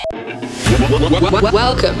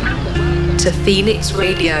Welcome to Phoenix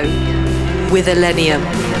Radio with ILLENIUM.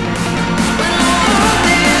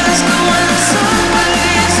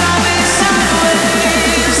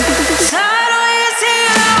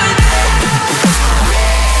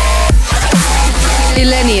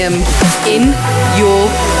 ILLENIUM in your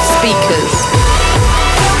speakers.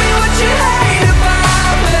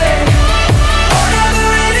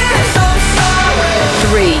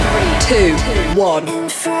 3, 2, 1.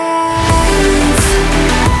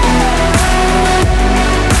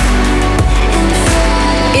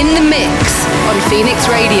 In the mix on Phoenix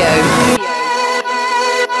Radio.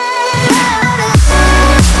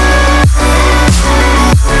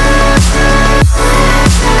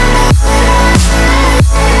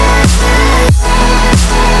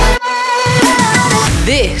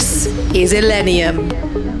 This is ILLENIUM.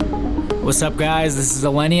 What's up, guys? This is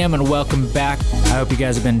ILLENIUM, and welcome back. I hope you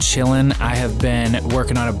guys have been chilling. I have been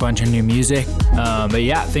working on a bunch of new music. But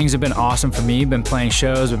yeah, things have been awesome for me. Been playing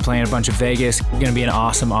shows, been playing a bunch of Vegas. Gonna be an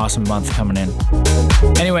awesome month coming in.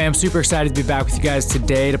 Anyway, I'm super excited to be back with you guys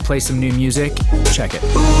today to play some new music. Check it.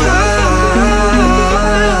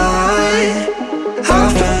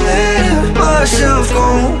 I've been letting myself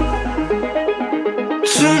go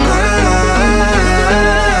tonight.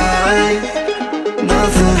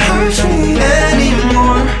 Nothing hurts me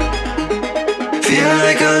anymore. Feel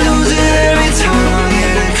like I lose it every time I'm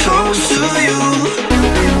getting close to you.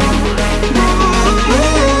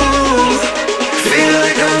 Ooh, feel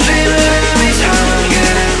like I'm dreaming every time I'm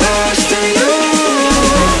getting lost in you.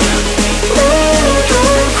 Oh,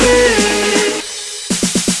 don't quit.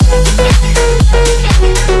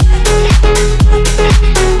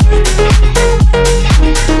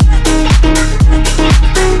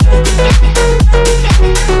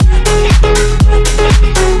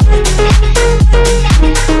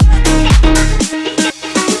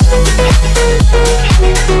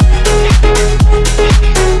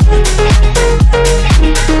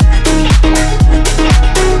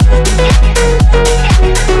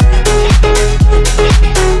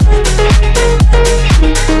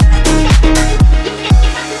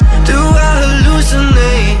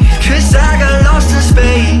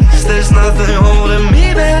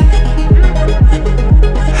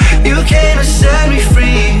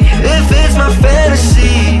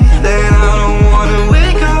 Fantasy, then I don't wanna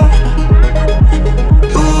wake up.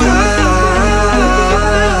 Ooh,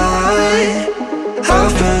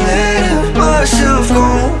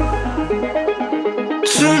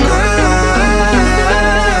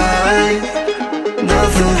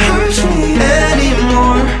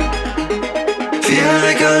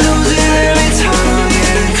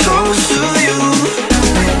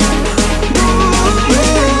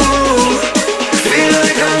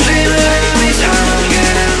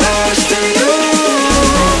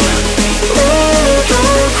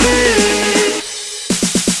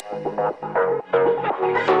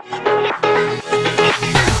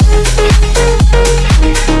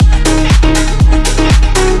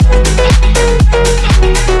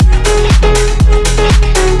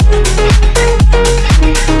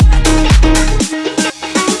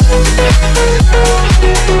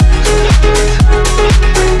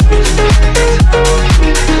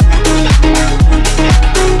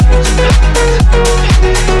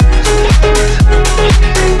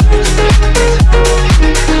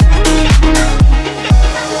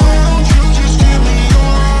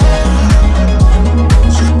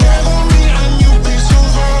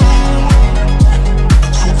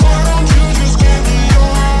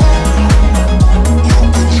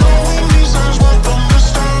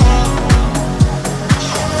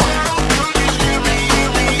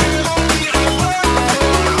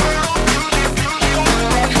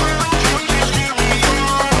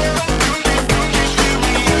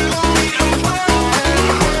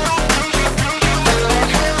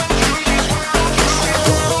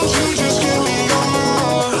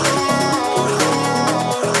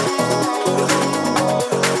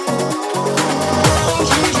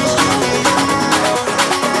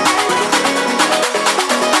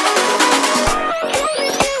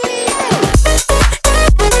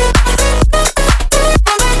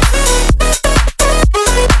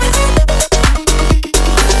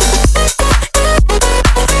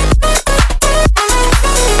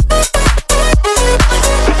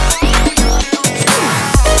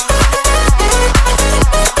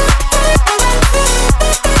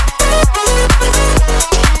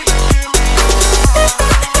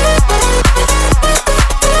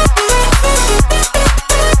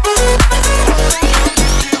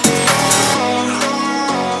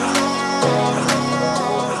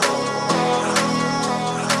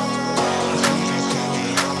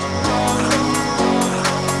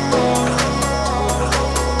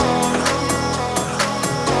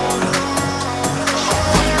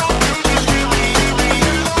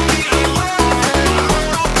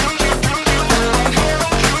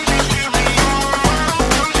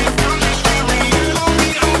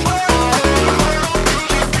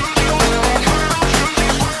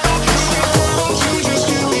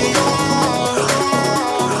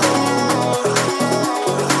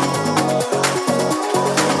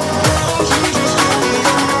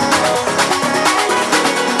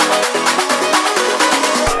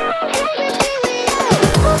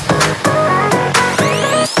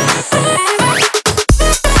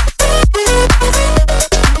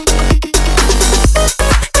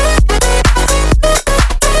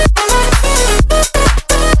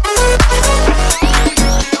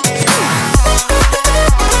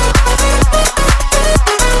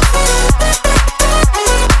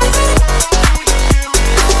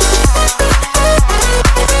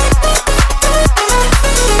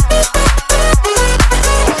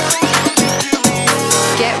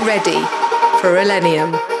 for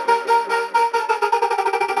ILLENIUM.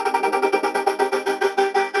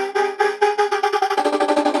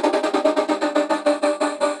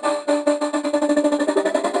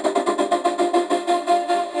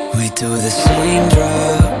 We do the same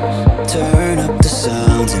drugs, turn up the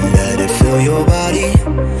sounds and let it fill your body.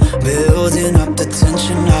 Building up the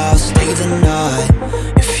tension, I'll stay the night.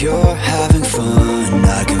 If you're having fun,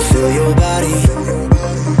 I can feel your body.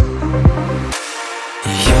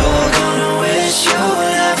 You're gonna wish you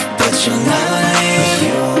left, but you'll never leave.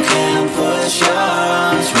 You can put your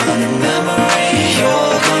arms around a memory.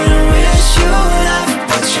 You're gonna wish you left,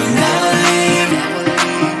 but you'll never leave.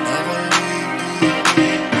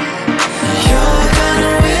 You're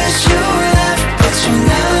gonna wish you left, but you'll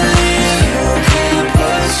never leave. You can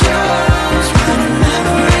put your arms around a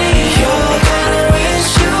memory. You're gonna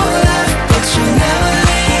wish you left, but you'll never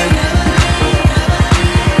leave.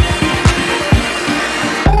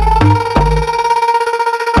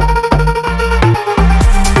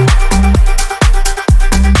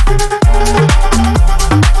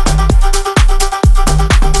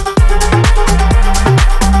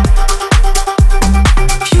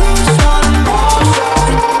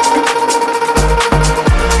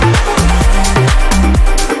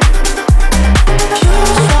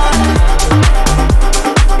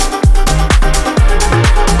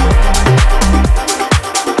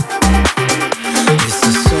 It's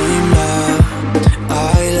the same now. I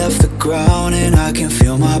left the ground and I can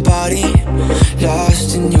feel my body.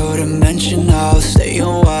 Lost in your dimension, I'll stay a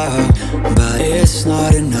while. But it's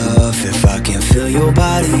not enough if I can feel your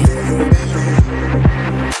body.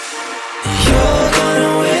 You're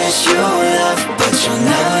gonna wish you left, but you'll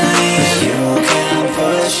never leave. You can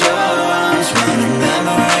put your arms around a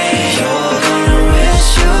memory. You're gonna wish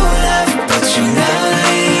you left, but you'll never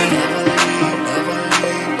leave.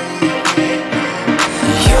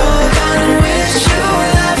 You're gonna wish you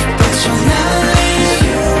left, but you'll never leave.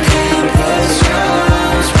 You can put your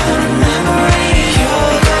arms around a memory.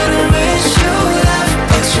 You're gonna wish you left,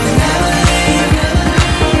 but you'll never leave.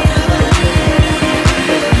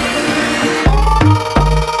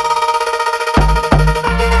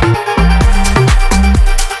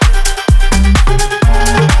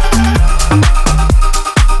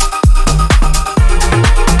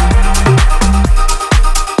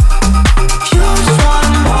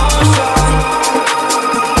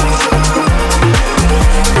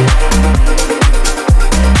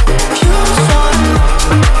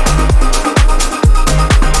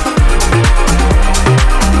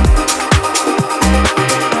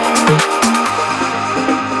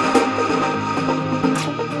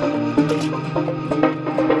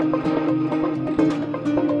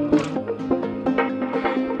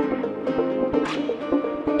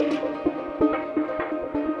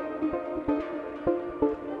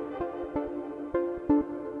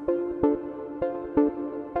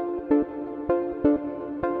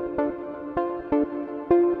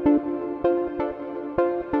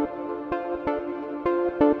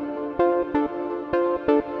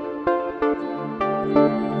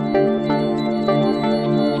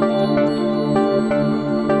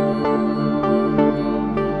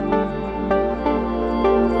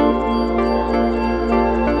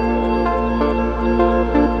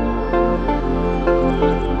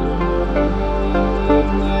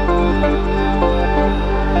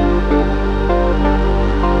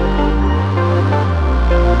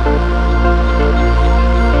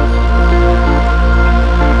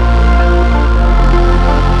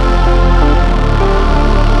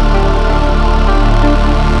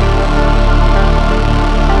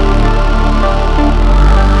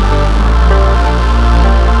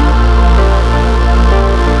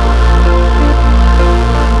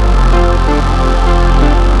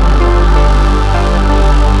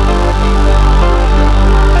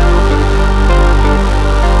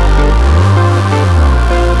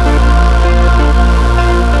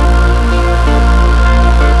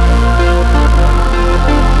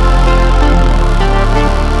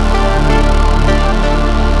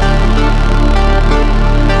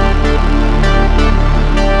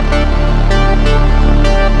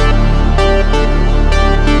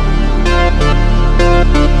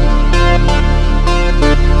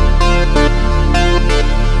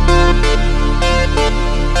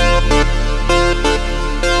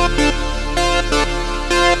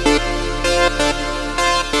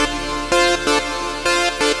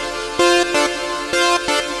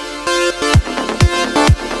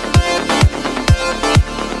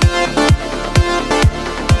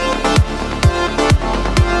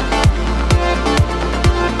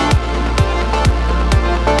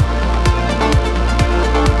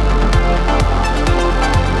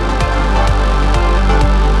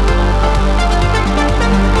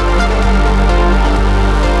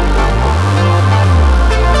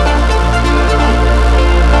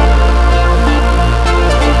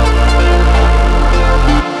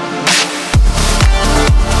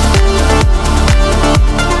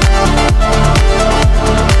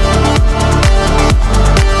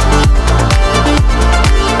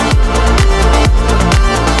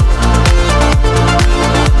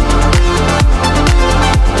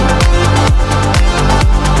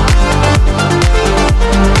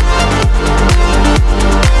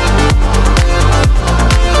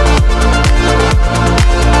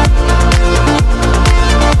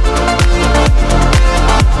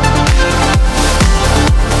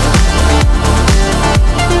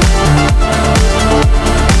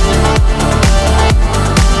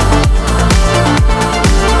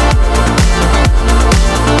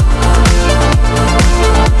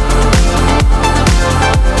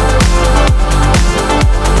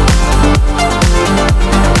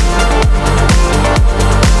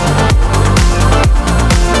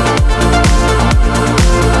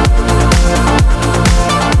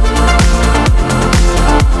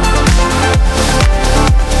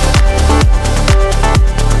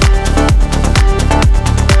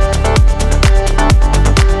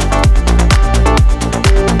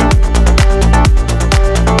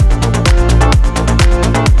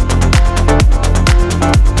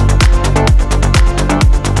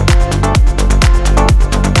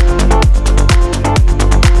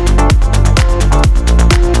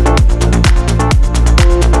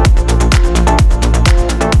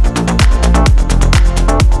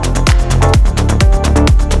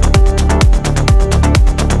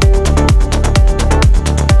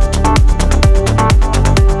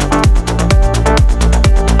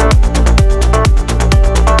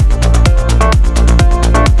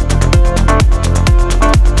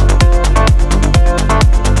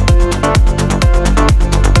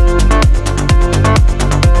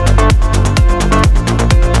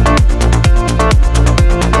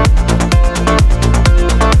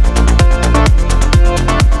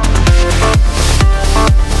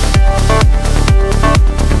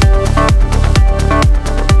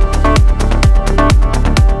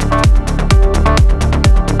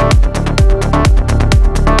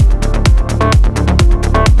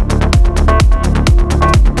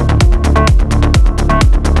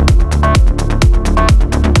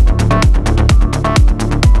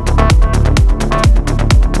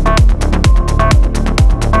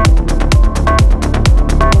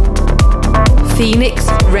 Phoenix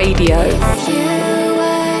Radio.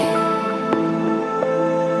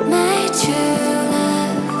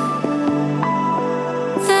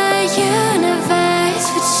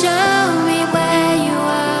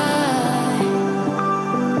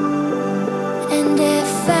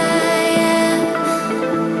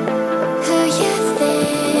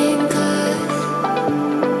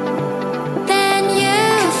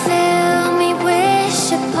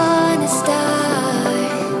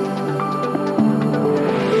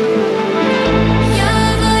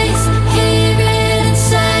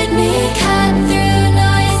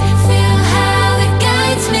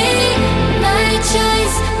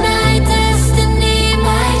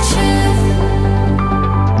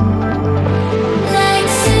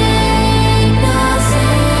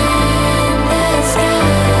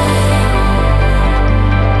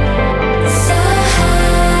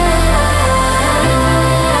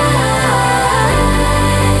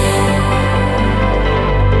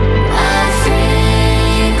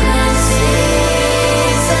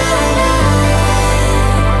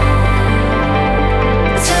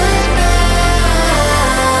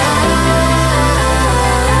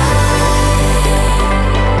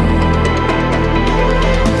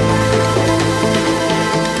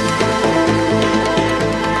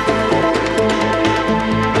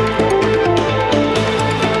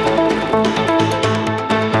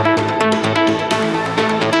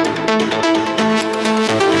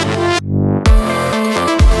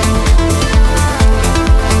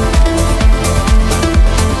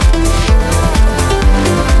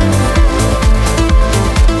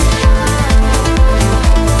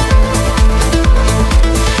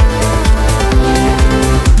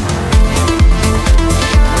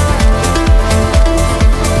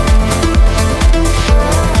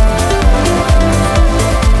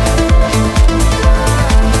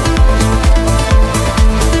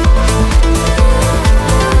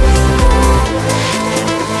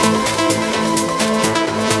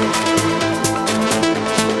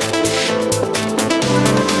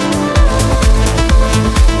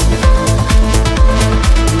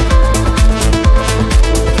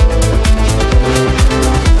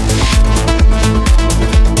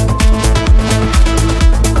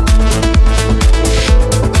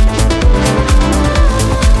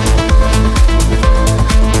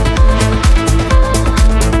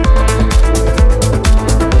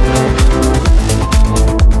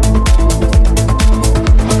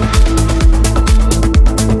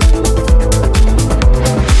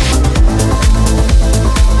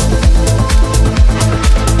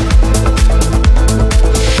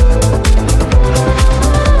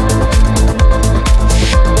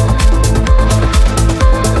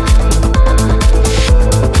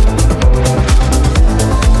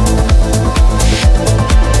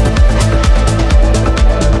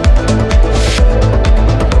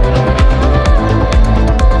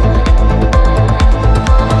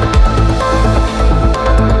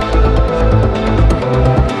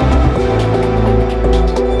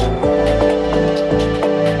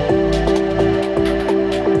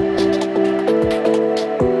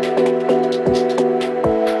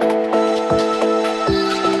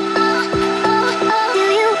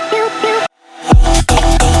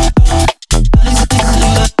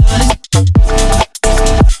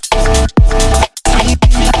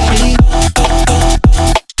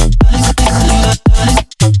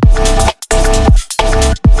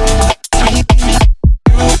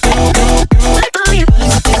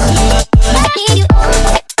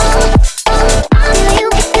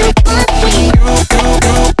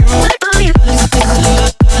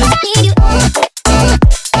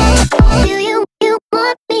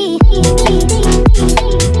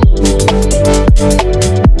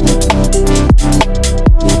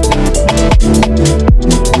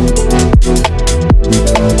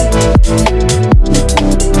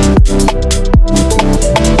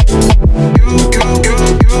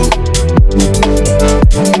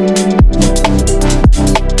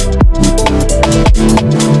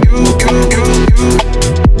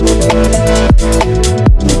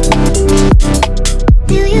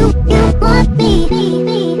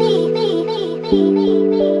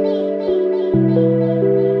 me.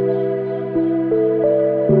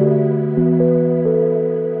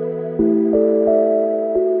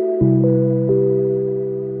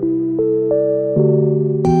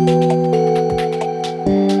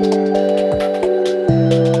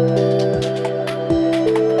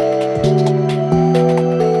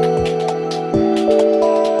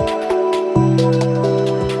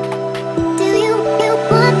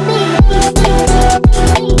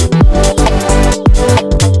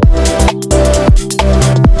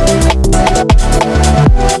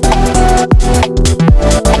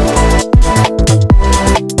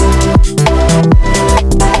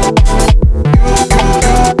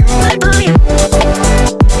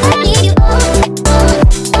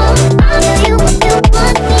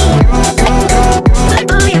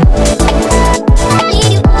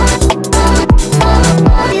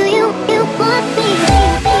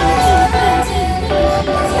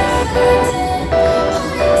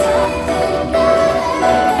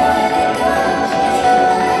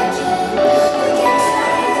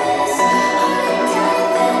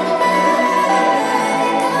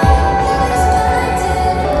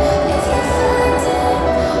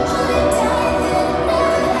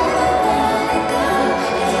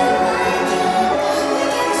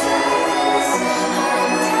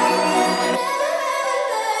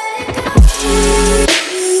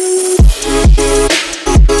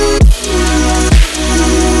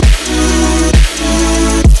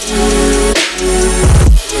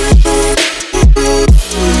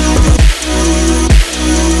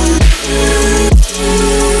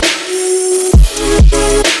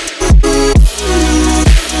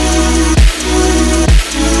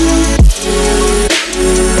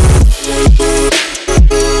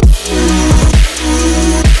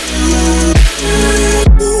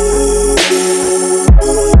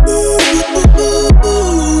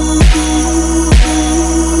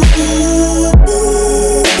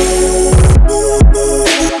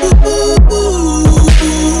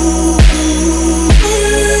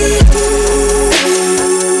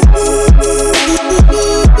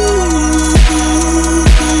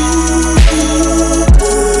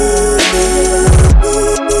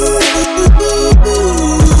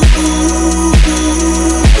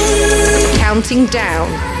 Getting Down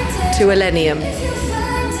to ILLENIUM.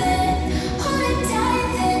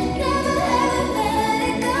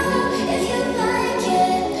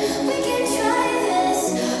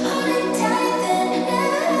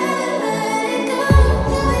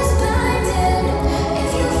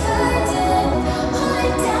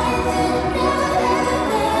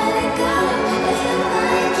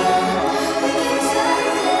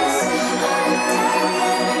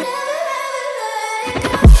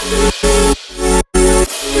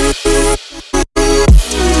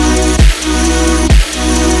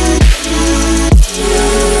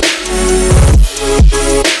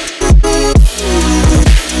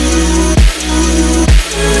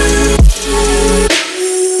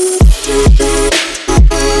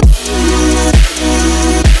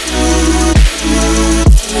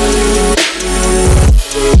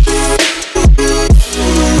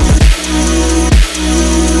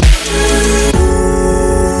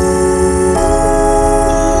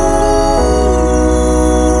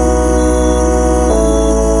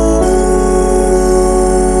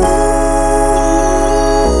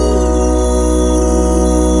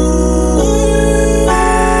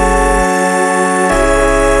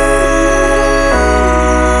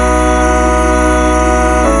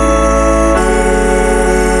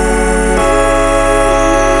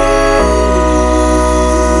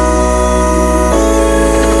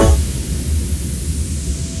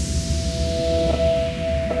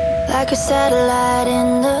 Like a satellite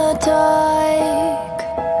in the dark,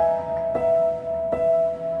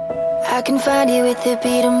 I can find you with the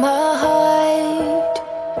beat of my heart.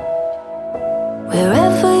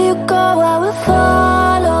 Wherever you go, I will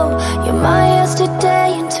follow. You're my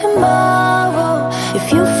yesterday and tomorrow.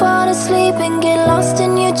 If you fall asleep and get lost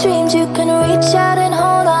in your dreams, you can reach out and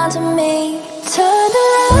hold on to me. Turn the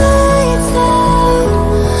lights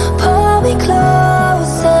out, pull me closer.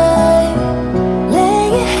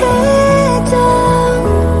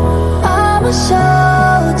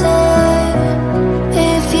 Shoulder.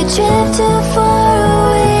 If you drift too far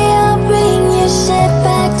away, I'll bring your ship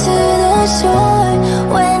back to the shore.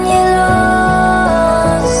 When you're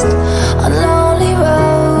lost on lonely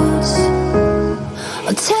roads,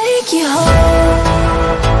 I'll take you home.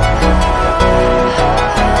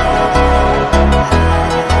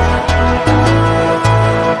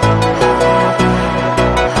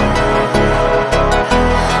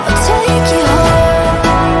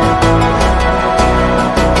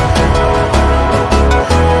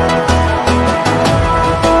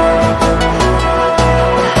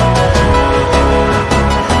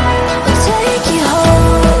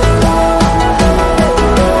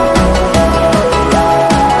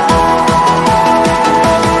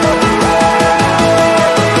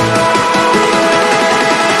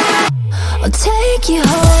 I'll take you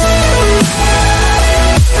home.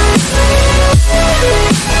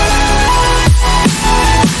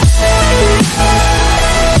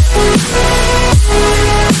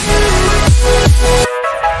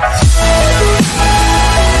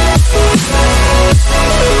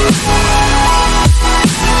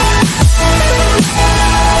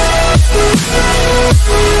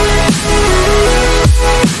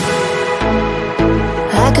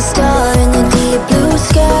 Like a star in the deep blue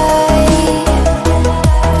sky,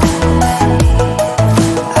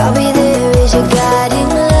 I'll be there as your guiding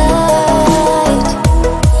light.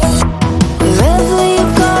 Wherever you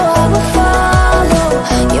go, I will follow.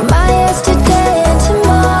 You're my yesterday and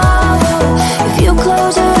tomorrow. If you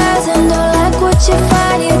close your eyes and don't like what you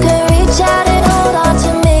find, you can reach out and hold on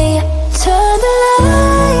to me. Turn the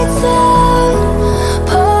lights out,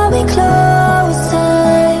 pull me closer.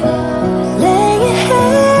 Lay your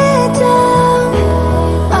head down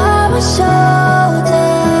on my shoulder.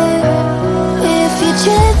 If you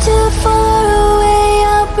drift too far away,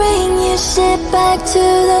 I'll bring your ship back to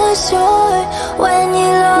the shore. When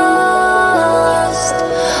you're lost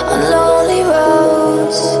on lonely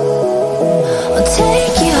roads, I'll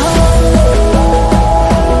take you home.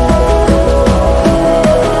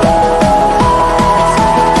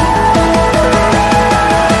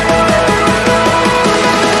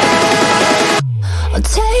 I'll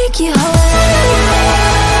take you home.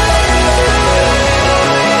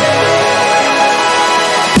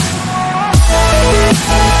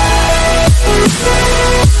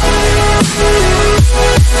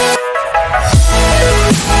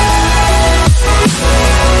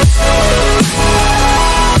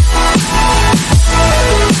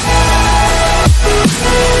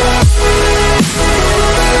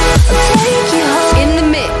 In the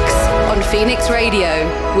mix on Phoenix Radio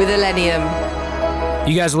with ILLENIUM.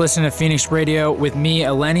 You guys listen to Phoenix Radio with me,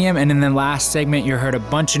 ILLENIUM, and in the last segment you heard a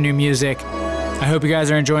bunch of new music. I hope you guys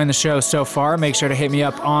are enjoying the show so far. Make sure to hit me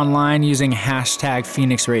up online using hashtag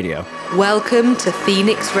Phoenix Radio. Welcome to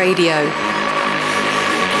Phoenix Radio.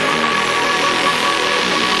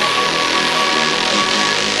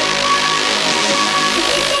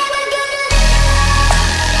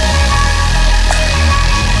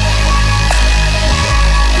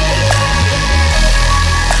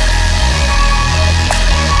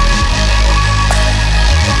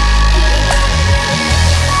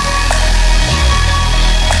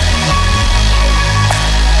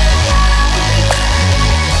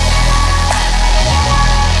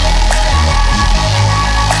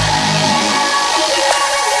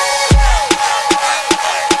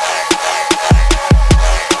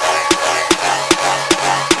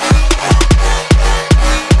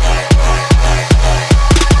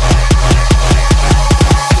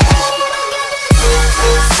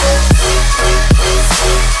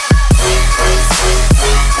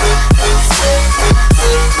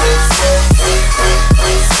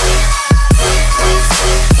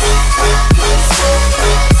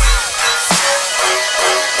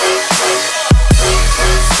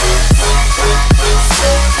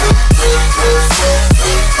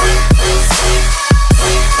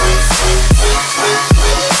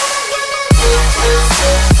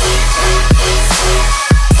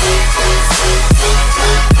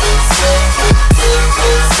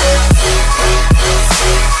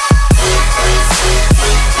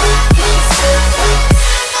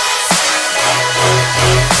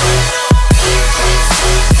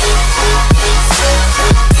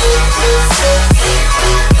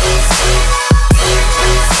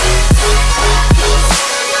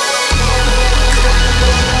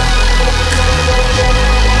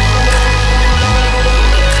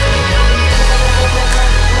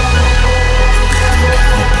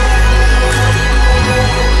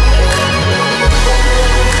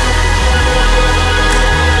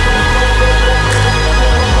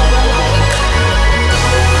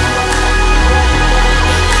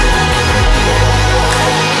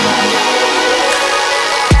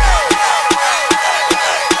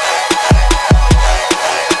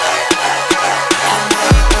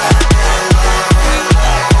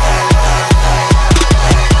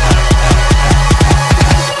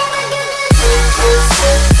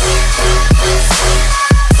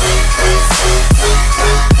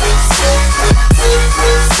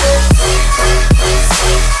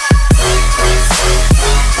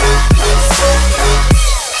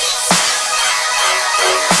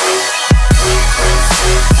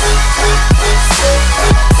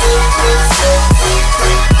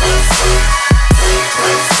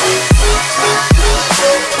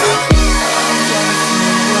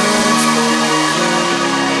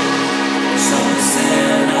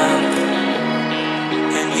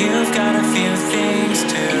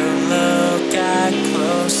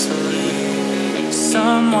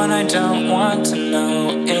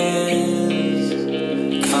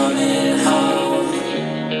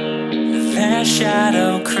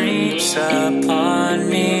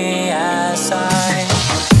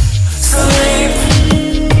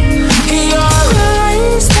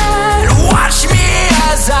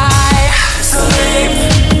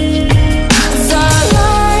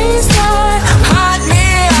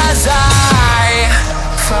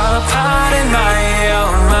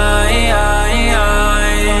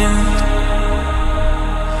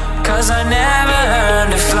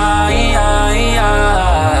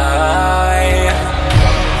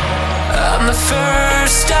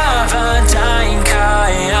 First of a dying kind.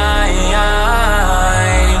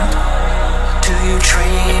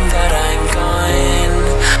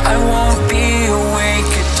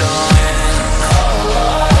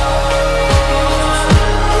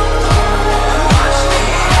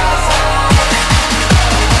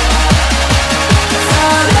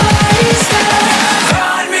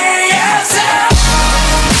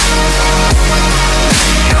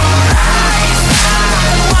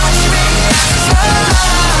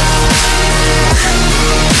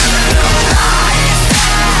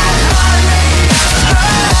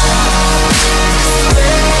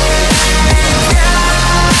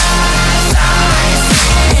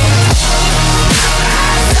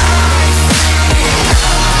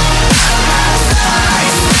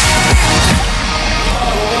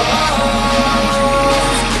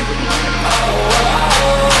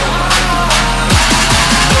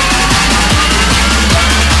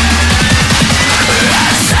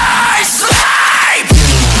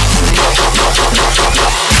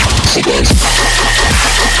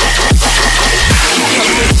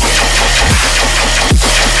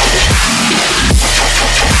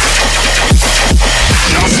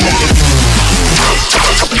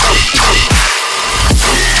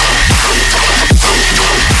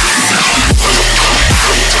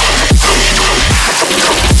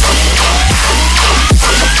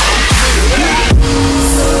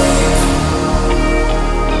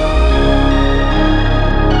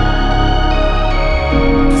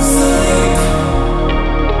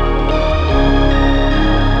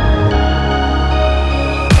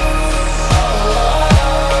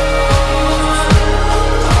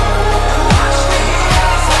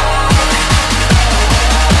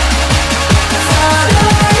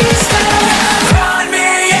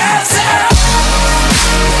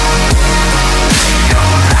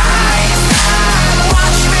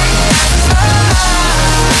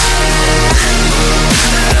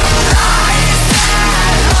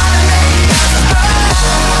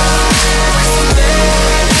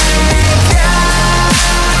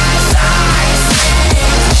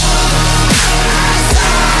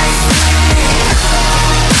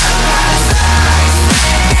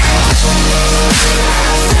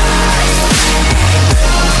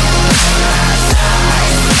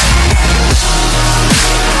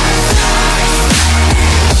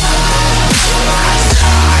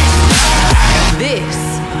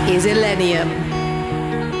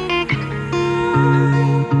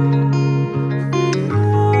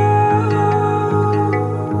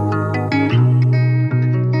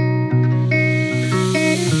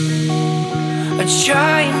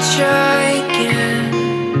 try again,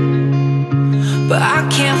 but I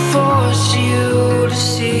can't force you to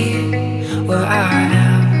see where I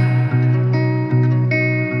am.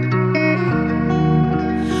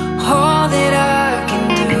 All that I can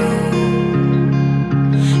do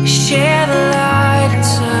is share the light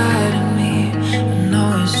inside of me. I know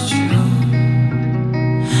it's true,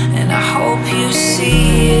 and I hope you see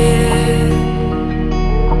it.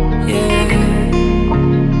 Yeah,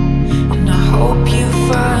 and I hope you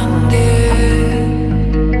find it.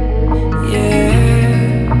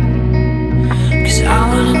 Yeah, 'cause I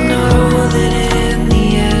wanna know that in the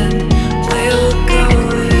end where we're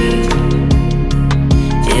going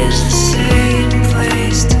is the same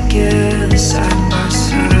place together, side by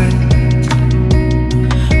side.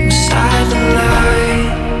 Inside the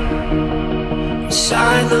light,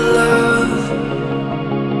 inside the love,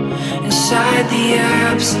 inside the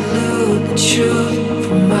absolute, the truth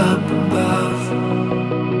from up above.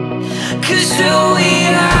 'Cause who we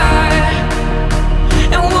are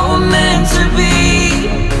and what we're meant to be,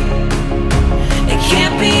 it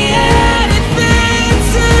can't be anything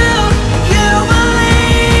till you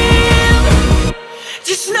believe.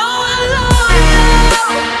 Just know I love you.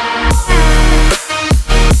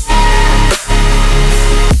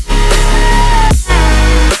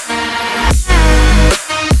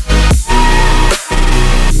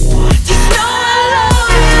 Just know I love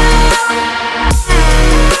you.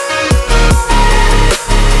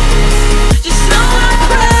 Just know I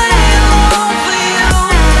pray over you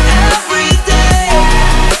every day.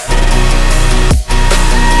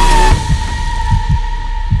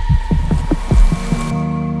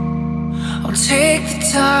 I'll take the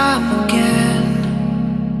time again.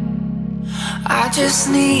 I just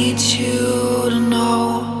need you to know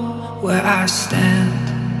where I stand.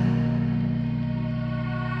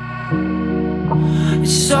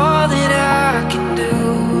 It's all that I can do.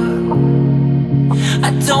 I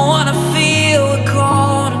don't wanna feel we're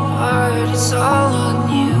growing apart. It's all on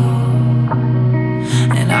you,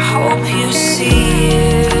 and I hope you see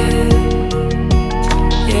it.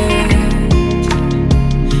 Yeah,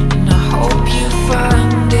 and I hope you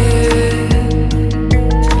find it.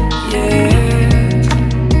 Yeah,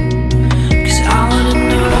 'cause I wanna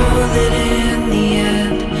know that in the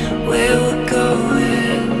end where we're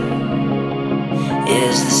going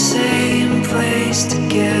is the same place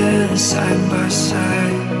together, side by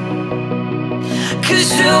side. 'Cause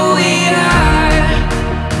who we are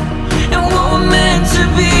and what we're meant to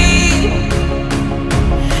be,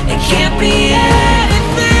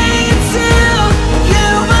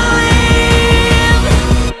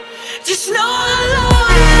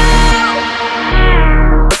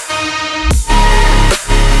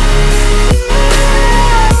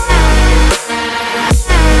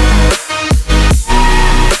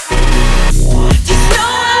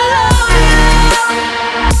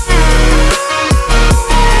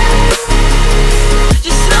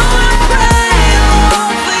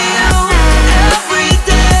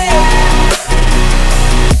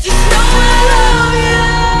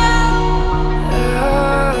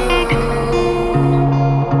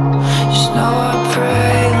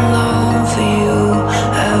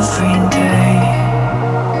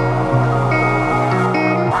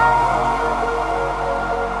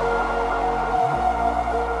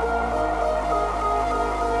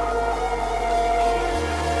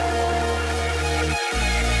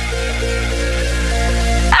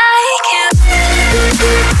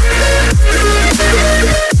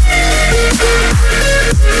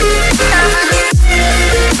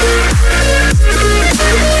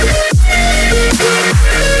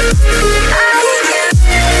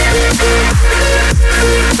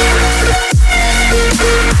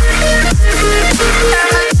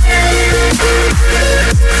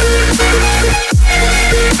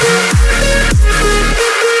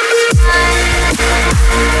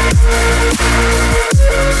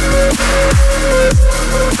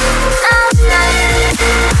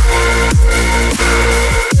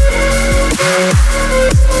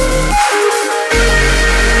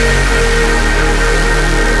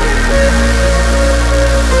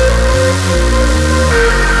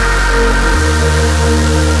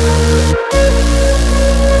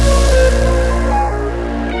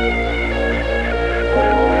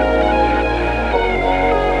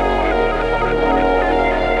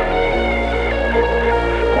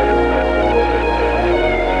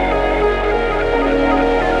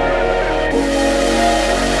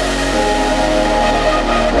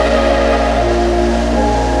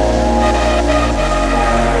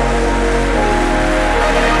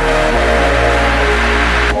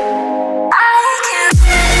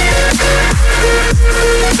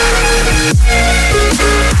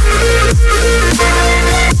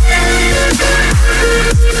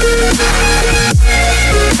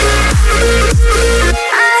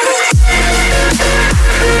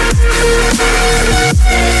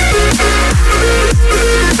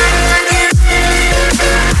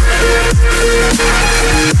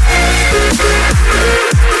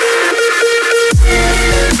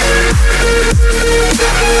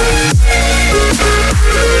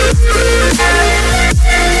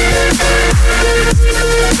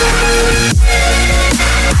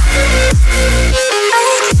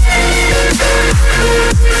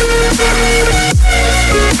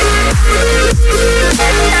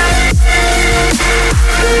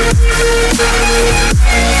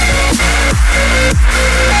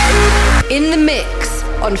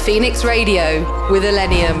 on Phoenix Radio with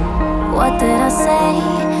ILLENIUM. What did I say?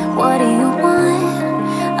 What do you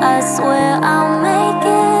want? I swear I'll make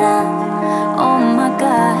it up. Oh my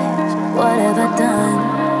gosh, what have I done?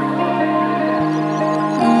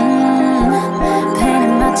 Pain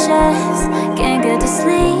in my chest, can't get to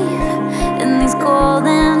sleep in these cold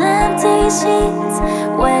and empty sheets.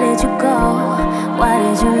 Where did you go? Why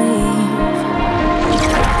did you leave?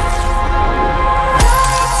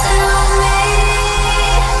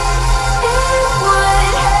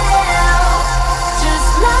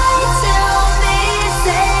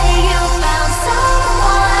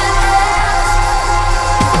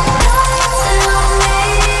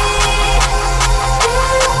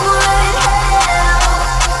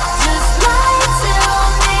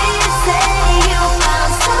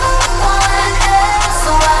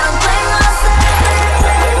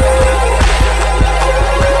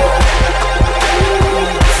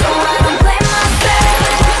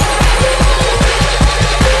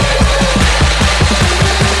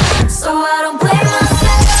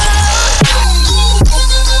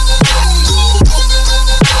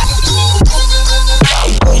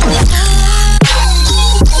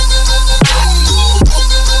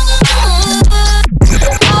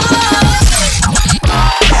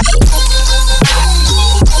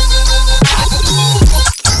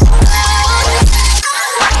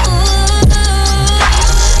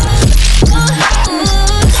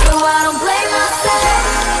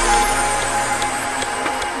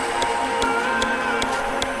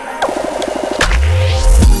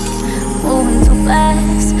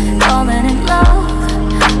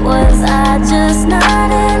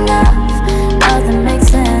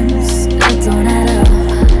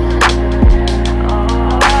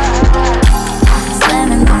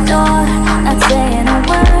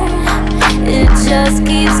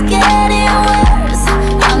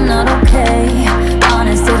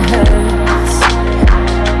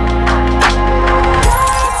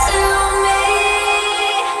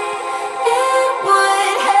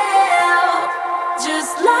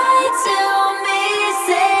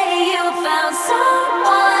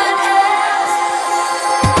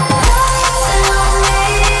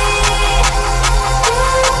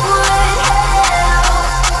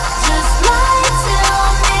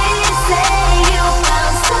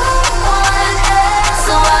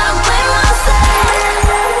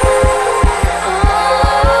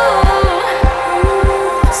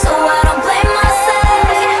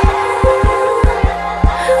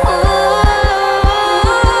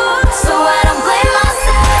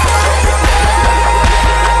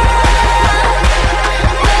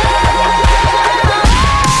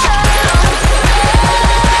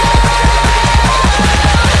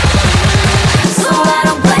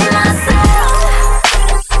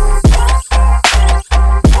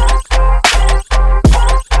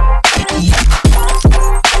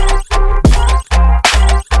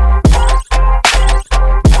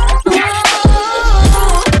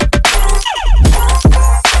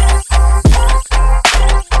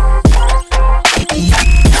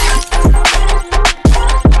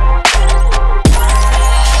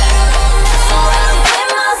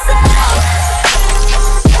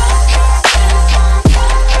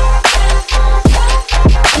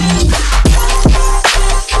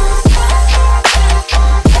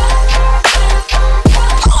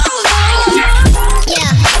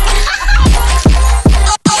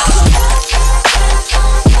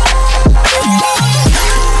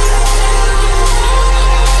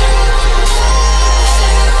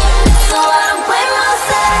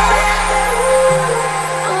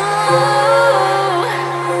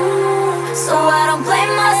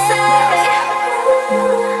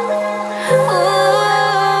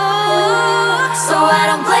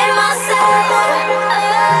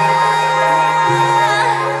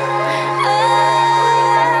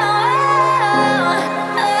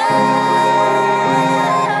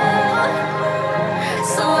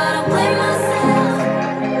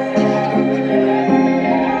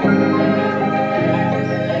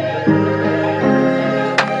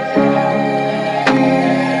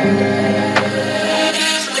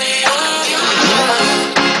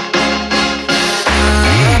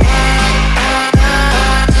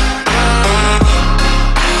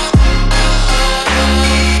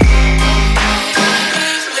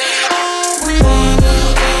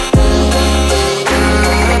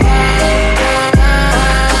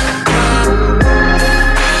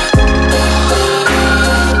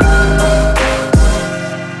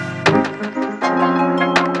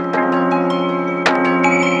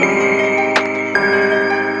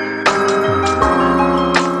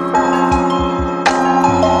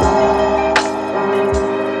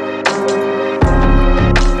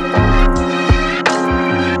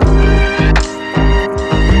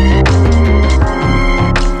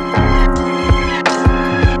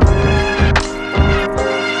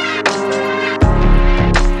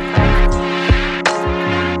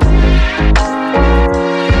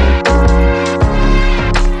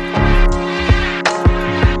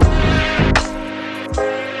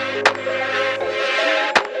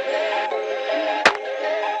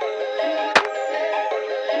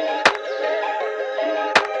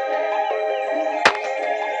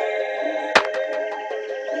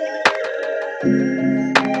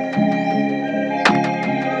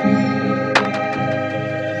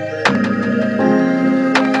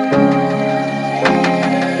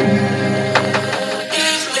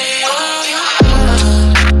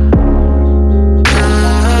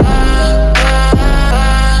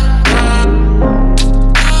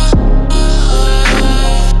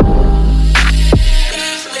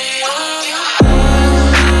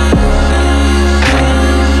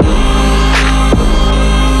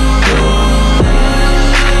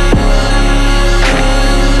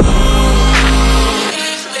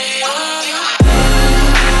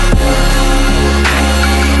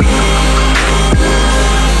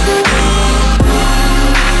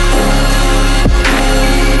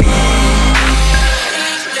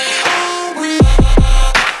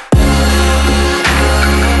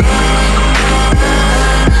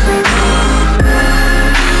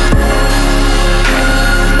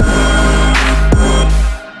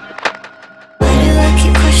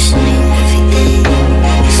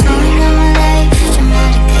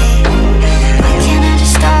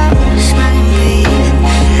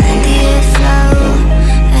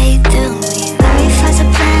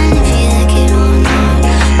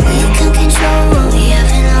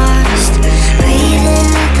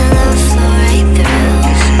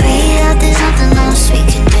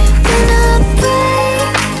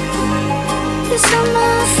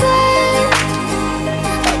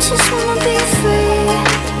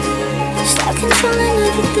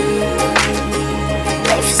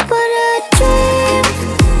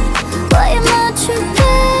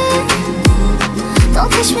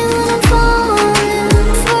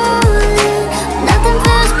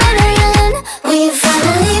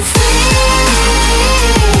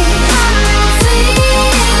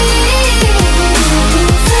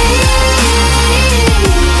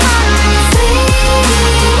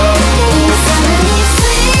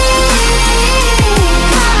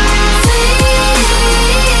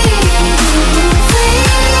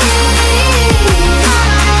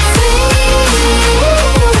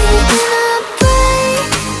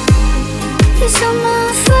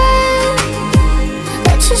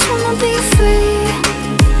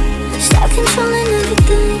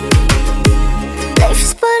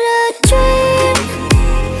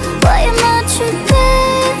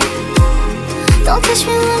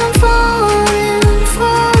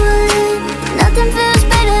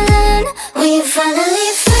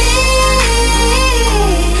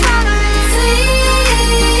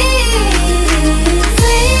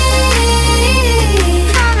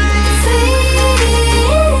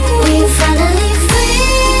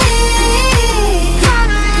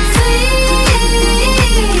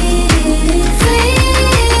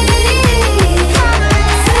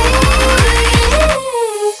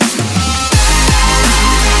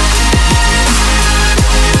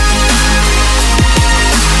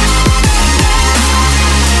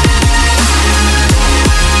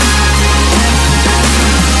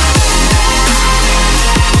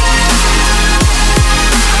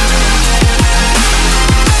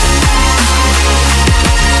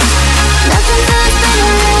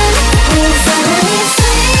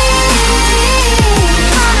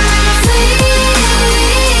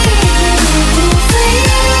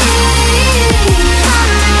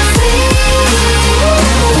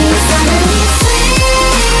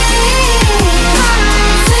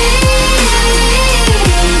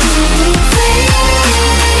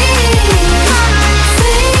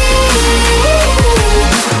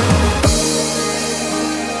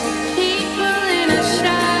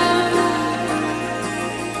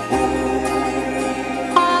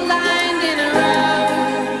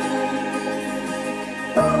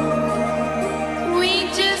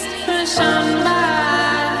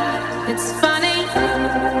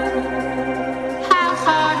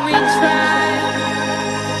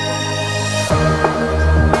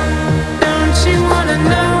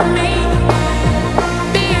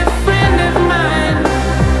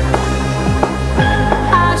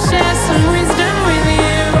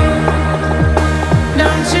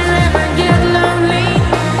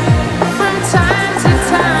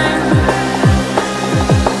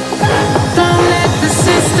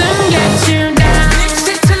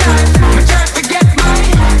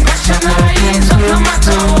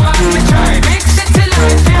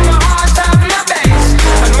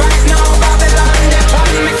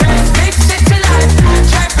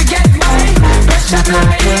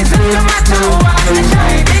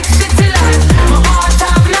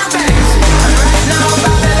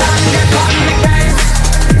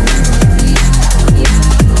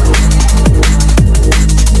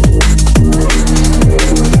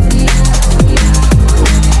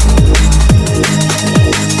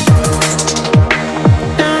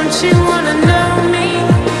 you wanna know me,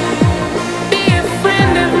 be a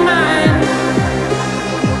friend of mine.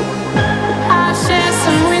 I'll share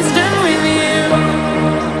some wisdom with you.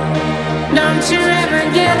 Don't you ever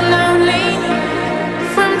get lonely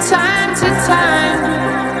from time to time.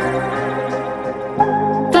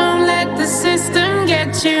 Don't let the system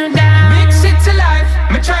get you down. Big city life,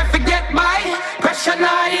 me try forget my pressure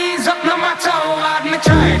now ease up no matter how hard me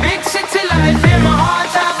try. Big city life, in my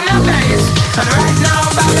heart have no place. And right now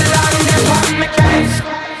Babylon they on me case.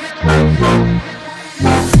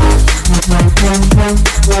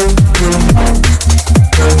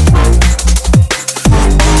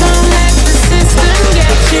 Don't let the system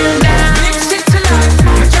get you down. Big city life,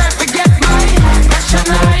 me try forget my pressure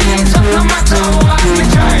now ease up no matter how hard me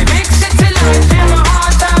try. Big city life, in my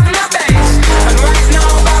heart have no base. And right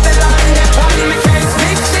now Babylon they on me case.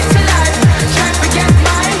 Big city life, try forget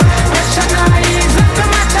my pressure now ease up no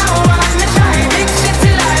matter how hard me try. Big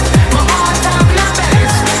city life, my heart have no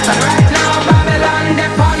base. And right now Babylon they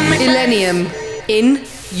on me. ILLENIUM in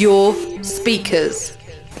your speakers.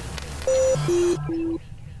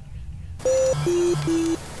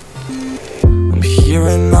 I'm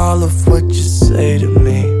hearing all of what you say to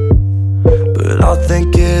me, but I'll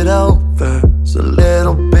think it over. It's a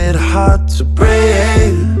little bit hard to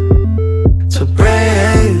breathe, to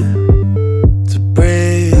breathe, to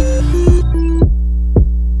breathe.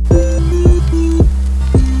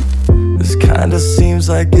 This kinda seems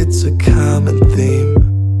like it's a common theme.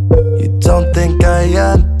 You don't think I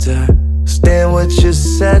understand what you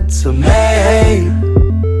said to me,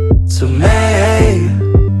 to me,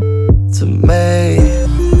 to me.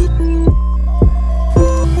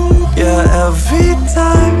 Yeah, every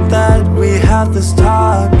time that we have this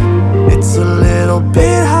talk, it's a little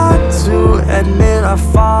bit hard to admit our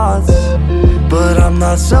faults. But I'm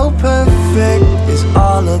not so perfect. Is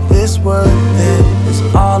all of this worth it? Is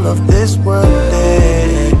all of this worth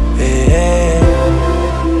it?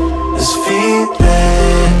 This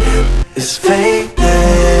feeling is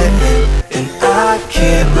fading, and I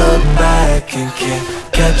can't look back and can't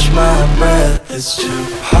catch my breath. It's too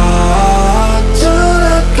hard to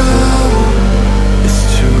let go. It's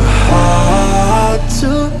too hard to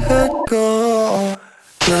let go.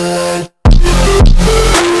 Good, good,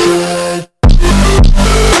 good, good,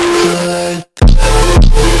 good, good,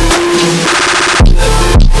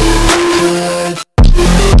 good.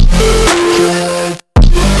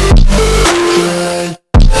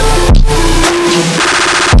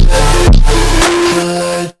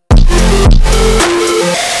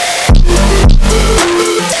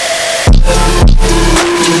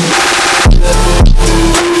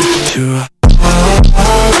 Too hard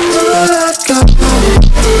to let go.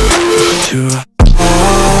 Too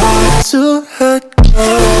hard to let go.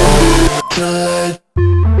 Good.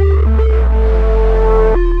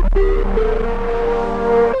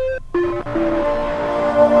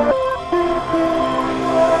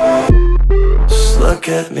 Just look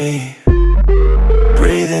at me,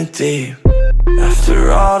 breathing deep.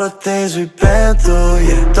 After all the things we've been through,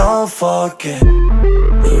 yeah, don't forget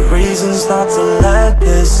the reasons not to let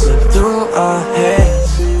this slip through our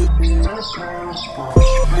heads.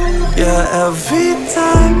 Yeah, every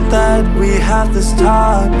time that we have this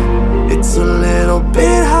talk, it's a little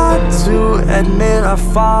bit hard to admit our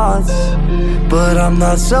faults. But I'm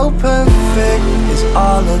not so perfect. Is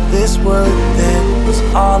all of this worth it? Is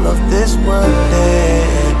all of this worth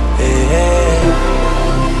it?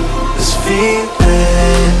 This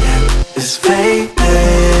feeling is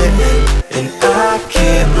fading, and I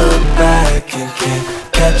can't look back and can't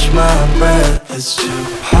catch my breath. It's too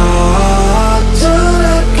hard to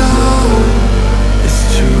let go. It's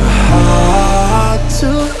too hard to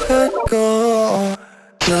let go.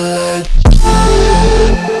 Good,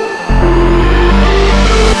 good,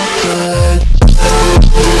 good, good.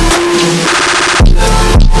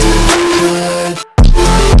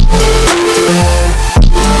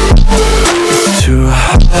 It's too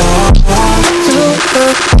hard to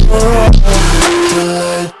let go.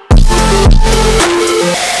 Good.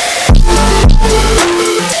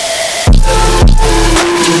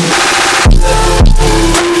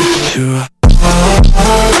 Too hard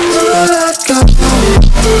to let go.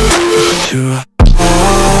 Too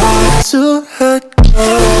hard to let go.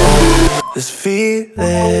 This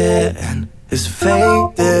feeling is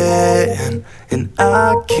fading, and I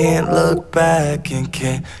can't look back and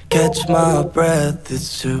can't catch my breath.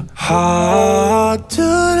 It's too hard to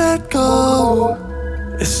let go.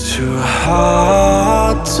 It's too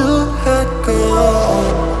hard to let go.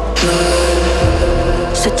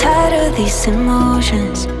 So tired of these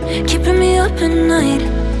emotions, keeping me up at night.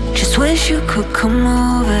 Just wish you could come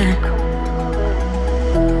over.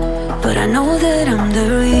 but I know that I'm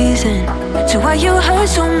the reason to why you hurt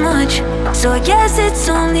so much. So I guess it's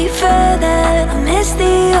only fair that I miss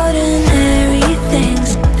the ordinary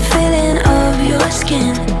things, the feeling of your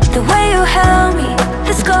skin, the way you held me,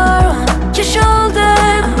 the scar on your shoulder.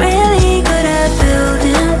 I'm really good at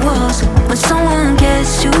building walls when someone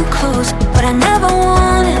gets too close, but I never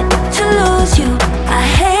wanted to lose you. I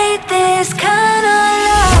hate this kind of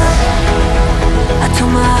love. I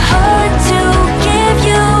told my heart to give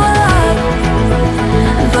you up,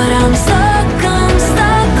 but I'm stuck on us.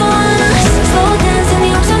 Slow dance in the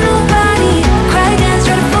arms of nobody, cry dance,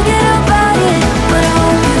 try to forget about it. But I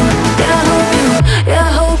hope you, yeah, I hope you, yeah,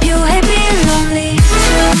 I hope you hate being lonely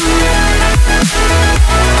too. Yeah,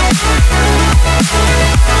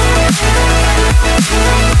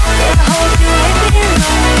 I hope you hate being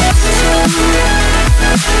lonely too.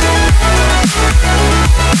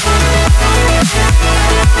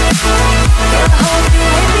 Yeah, I hope you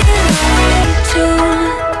hate being lonely too.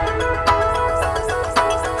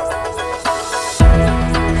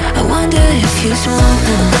 I wonder if you smoke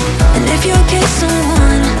now, and if you kiss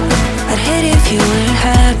someone. I'd hate if you were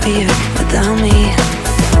happier without me.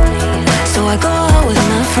 So I go out with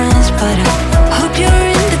my friends, but I hope you're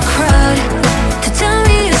in the crowd to tell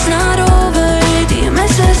me it's not over. Do you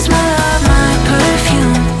miss the smell of my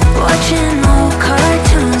perfume? Watching old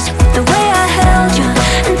cartoons, the way I held you,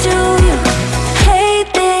 and do you hate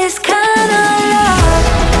this kind of love?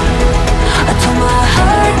 I told my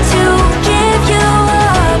heart to give you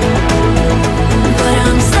up, but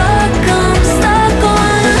I'm stuck on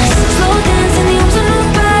us. Slow dance in the arms of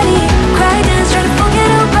nobody, cry dance, try to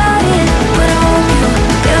forget about it. But I hope you,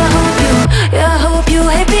 yeah, I hope you, yeah, I hope you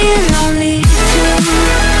hate being lonely too.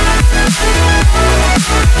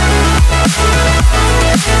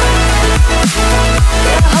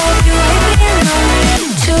 Yeah, I hope you hate being lonely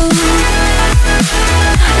too.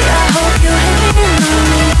 Yeah, I hope you hate being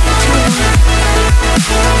lonely too.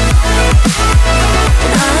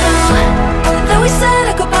 And I know that we said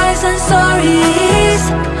our goodbyes and sorries.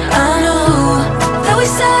 I know that we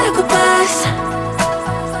said our goodbyes.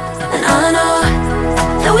 And I know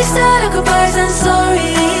that we said our goodbyes and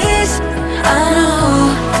sorries. I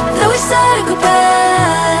know that we said our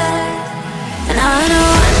goodbyes. And I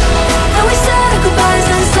know that we said our goodbyes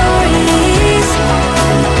and sorries.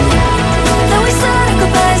 That we said our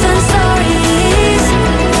goodbyes and sorries.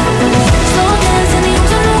 Slow dance in the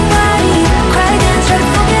arms of nobody, cry dance, try to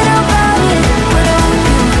forget about it. But I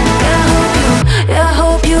hope you, yeah, I hope you, yeah, I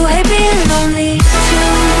hope you hate being lonely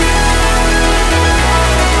too.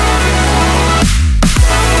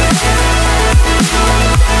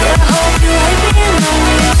 Yeah, I hope you hate being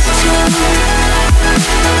lonely too.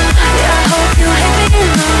 Yeah, I hope you hate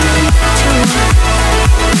being lonely too.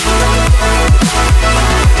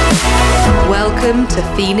 Welcome to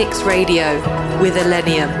Phoenix Radio with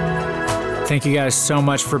ILLENIUM. Thank you guys so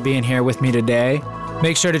much for being here with me today.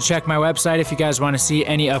 Make sure to check my website if you guys want to see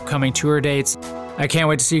any upcoming tour dates. I can't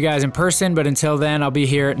wait to see you guys in person, but until then, I'll be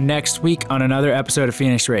here next week on another episode of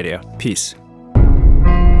Phoenix Radio. Peace.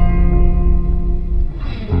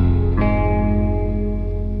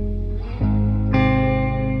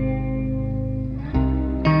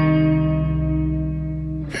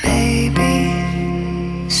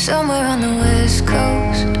 Maybe somewhere on the west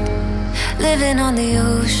coast, living on the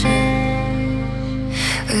ocean,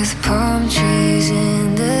 with palm trees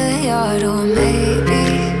in the yard. Or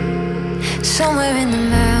maybe somewhere in the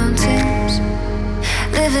mountains,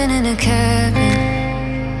 living in a cabin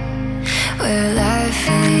where life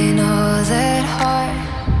ain't all that hard.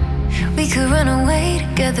 We could run away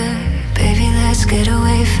together, baby, let's get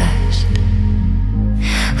away fast.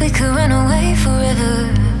 We could run away forever,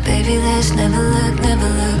 baby, let's never look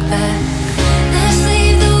back. Let's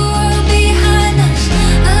leave the world behind us,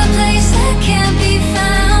 a place that can't be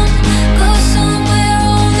found. Go somewhere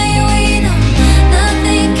only we know,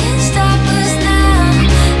 nothing can stop us now.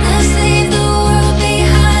 Let's leave the world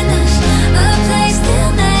behind us, a place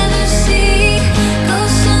they'll never see. Go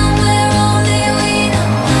somewhere only we know,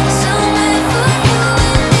 somewhere for you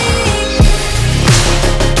and me.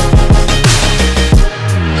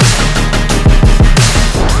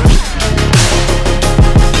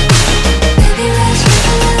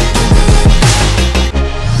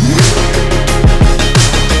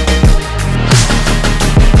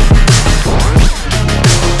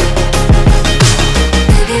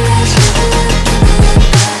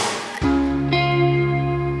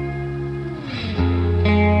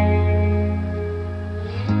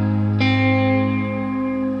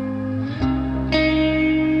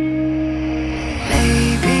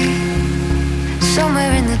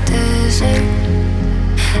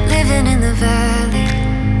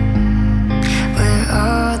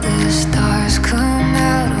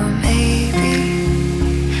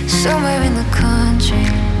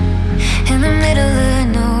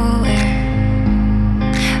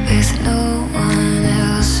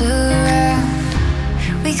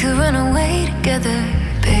 together.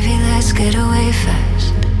 Baby, let's get away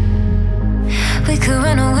fast. We could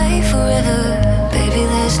run away forever. Baby,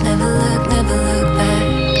 let's never look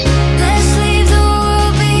back.